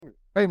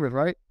favorites,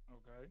 right?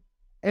 Okay.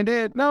 And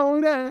then not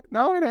only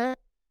that.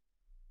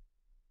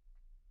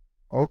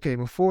 Okay,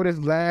 before this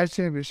last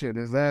championship,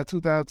 this last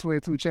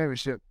 2022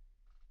 championship,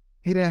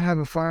 he didn't have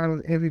a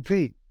Finals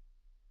MVP.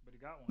 But he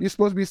got one. You're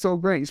supposed to be so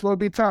great. You're supposed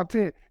to be top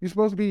 10. You're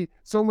supposed to be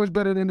so much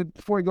better than the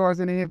point guards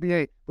in the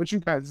NBA. But you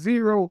got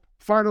 0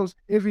 Finals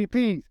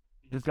MVPs.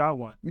 He just got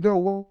one. You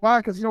know why?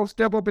 Because you don't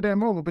step up at that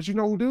moment. But you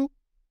know who do?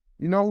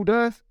 You know who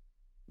does?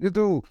 This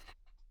dude.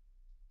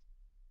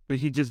 But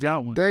he just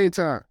got one.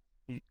 Daytime.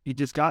 He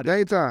just got it.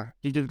 Daytime.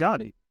 He just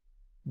got it.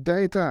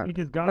 Daytime. He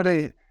just got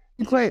it.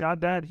 He played. Got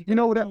that. You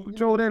know that. You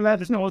know that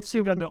last. No,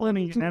 he got the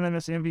only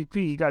unanimous MVP.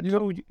 He got 2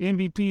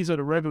 MVPs of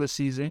the regular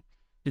season.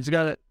 He's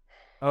got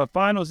a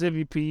Finals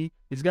MVP.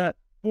 He's got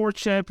 4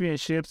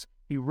 championships.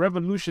 He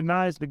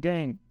revolutionized the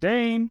game.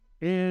 Dame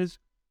is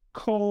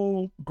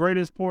Cole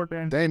greatest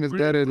Portland. Dame is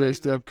better than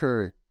Steph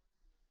Curry.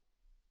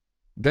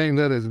 Dame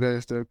Lillard is better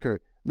than Steph Curry.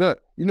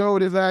 Look, you know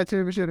what his last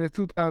championship, his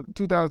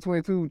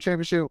 2022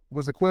 championship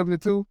was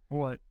equivalent to?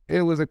 What?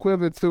 It was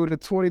equivalent to the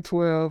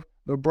 2012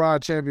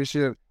 LeBron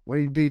championship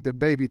when he beat the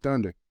Baby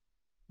Thunder.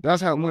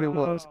 That's how what it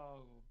was.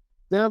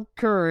 Steph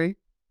Curry,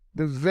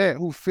 the vet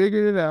who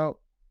figured it out,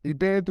 he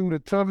been through the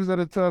toughest of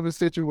the toughest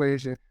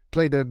situation,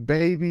 played the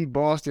baby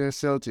Boston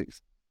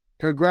Celtics.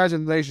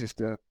 Congratulations,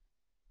 Steph.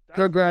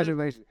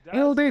 Congratulations. You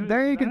don't think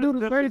Dame can do the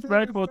same thing?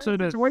 Disrespectful to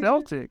the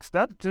Celtics.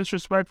 That's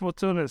disrespectful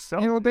to the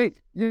Celtics.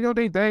 You don't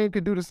think Dame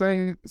could do the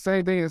same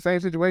thing in the same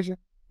situation?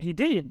 He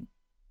did.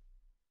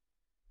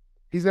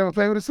 He's never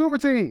played with a super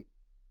team.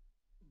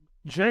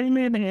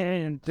 Jamin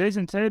and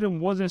Jason Tatum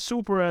wasn't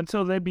super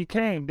until they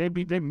became. They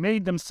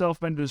made themselves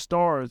into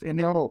stars, and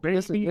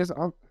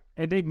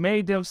they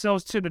made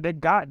themselves to that they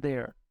got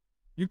there.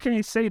 You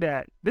can't say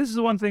that. This is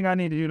one thing I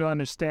need you to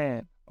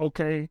understand.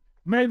 Okay,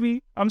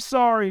 maybe I'm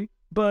sorry,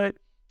 but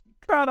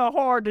kind of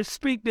hard to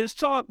speak this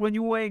talk when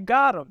you ain't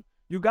got them.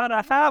 You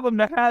gotta have them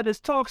to have this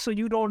talk, so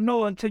you don't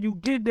know until you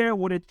get there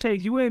what it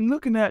takes. You ain't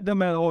looking at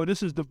them as, oh,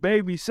 this is the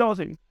baby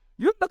Celtics.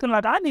 You're looking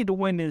like, I need to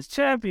win this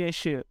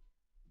championship.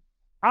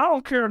 I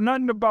don't care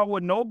nothing about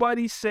what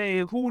nobody say,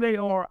 who they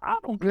are. I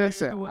don't care.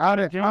 Listen,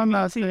 I'm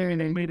not saying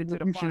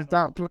that you should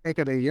stop playing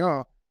because they're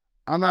young.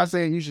 I'm not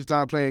saying you should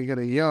stop playing because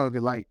they're young.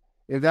 Like,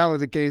 if that was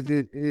the case,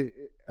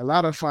 a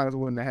lot of finals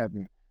wouldn't have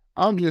happened.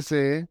 I'm just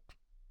saying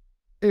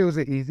it was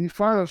an easy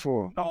finals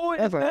for him. No,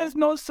 there's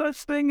no such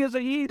thing as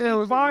an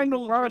easy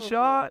finals,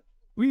 Rashad.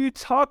 What are you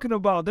talking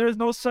about? There's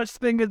no such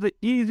thing as an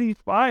easy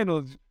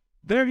finals.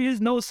 There is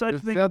no such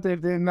thing. The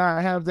Celtics did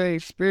not have the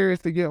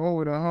experience to get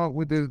over the hump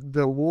with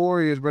the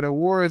Warriors, but the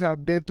Warriors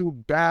have been through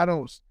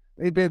battles.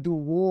 They've been through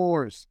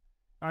wars.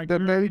 The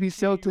baby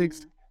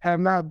Celtics have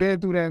not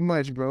been through that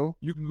much, bro.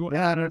 You can go.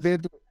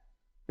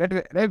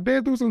 They've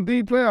been through some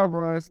deep playoff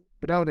runs,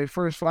 but that was their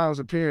first finals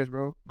appearance,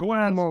 bro. Go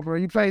ask. Come on, bro.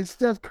 You played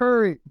Steph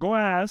Curry. Go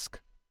ask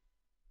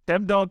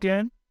Steph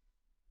Duncan,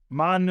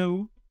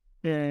 Manu,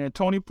 and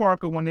Tony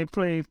Parker when they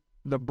played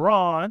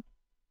LeBron.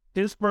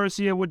 His first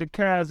year with the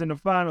Cavs in the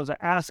finals, and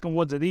ask him,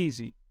 was it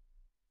easy?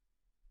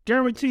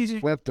 Guarantees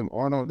you. Swept them,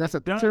 Arnold. That's a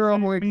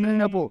terrible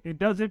example. It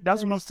doesn't.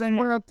 That's what I'm saying.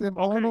 Swept them,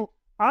 Arnold.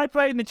 I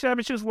played in the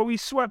championships where we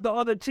swept the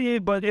other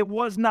team, but it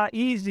was not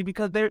easy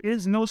because there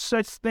is no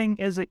such thing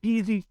as an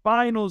easy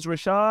finals,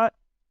 Rashad.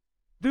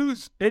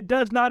 Dudes, it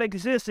does not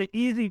exist. An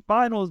easy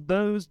finals,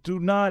 those do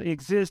not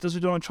exist. That's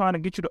what I'm trying to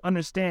get you to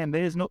understand.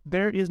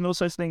 There is no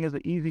such thing as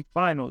an easy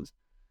finals.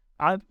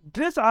 I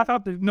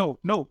have to no.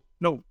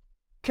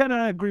 Can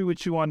I agree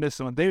with you on this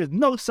one? There is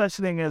no such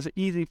thing as an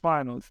easy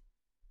finals.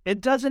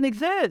 It doesn't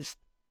exist.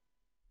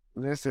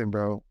 Listen,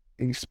 bro.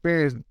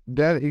 Experience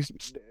that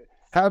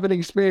having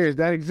experience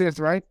that exists,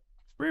 right?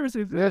 Experience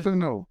exists. Yes or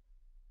no?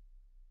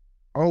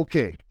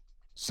 Okay.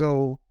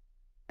 So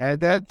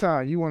at that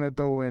time, you want to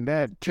throw in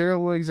that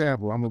terrible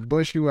example. I'm gonna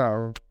bust you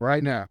out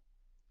right now.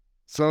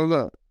 So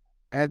look,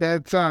 at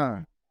that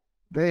time,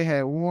 they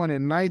had won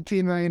in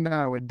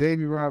 1999 with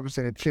Davey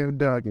Robinson and Tim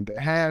Duncan,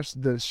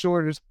 the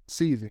shortest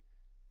season.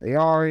 They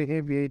already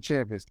NBA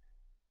champions.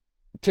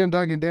 Tim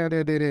Duncan down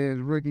there did it in his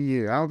rookie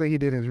year. I don't think he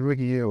did his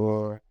rookie year,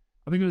 or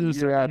I think it was his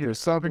second year.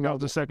 Something. That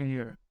was the second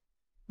year.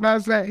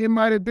 It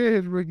might have been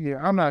his rookie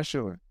year. I'm not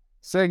sure.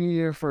 Second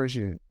year, first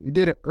year. He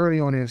did it early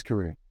on in his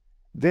career.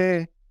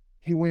 Then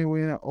he went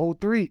in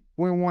 03.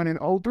 Went one in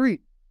 03. You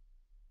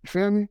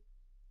feel me?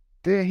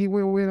 Then he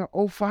went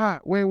in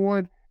 05. Went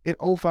one in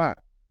 05.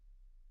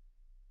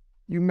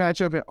 You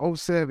match up in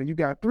 07. You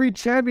got 3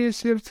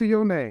 championships to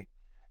your name.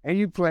 And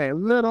you play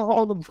little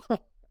on the ball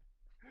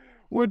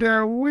with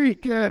that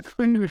weak ass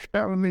Cleveland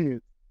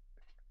Cavaliers.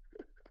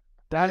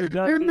 That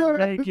doesn't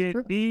make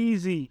it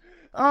easy.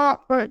 Oh,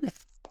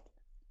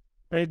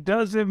 it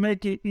doesn't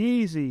make it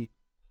easy.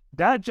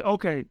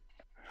 Okay.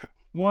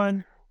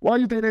 One. Why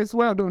you think they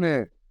swept on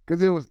that?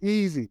 Because it was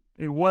easy.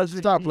 It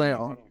wasn't. Stop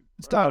playing.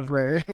 Stop playing.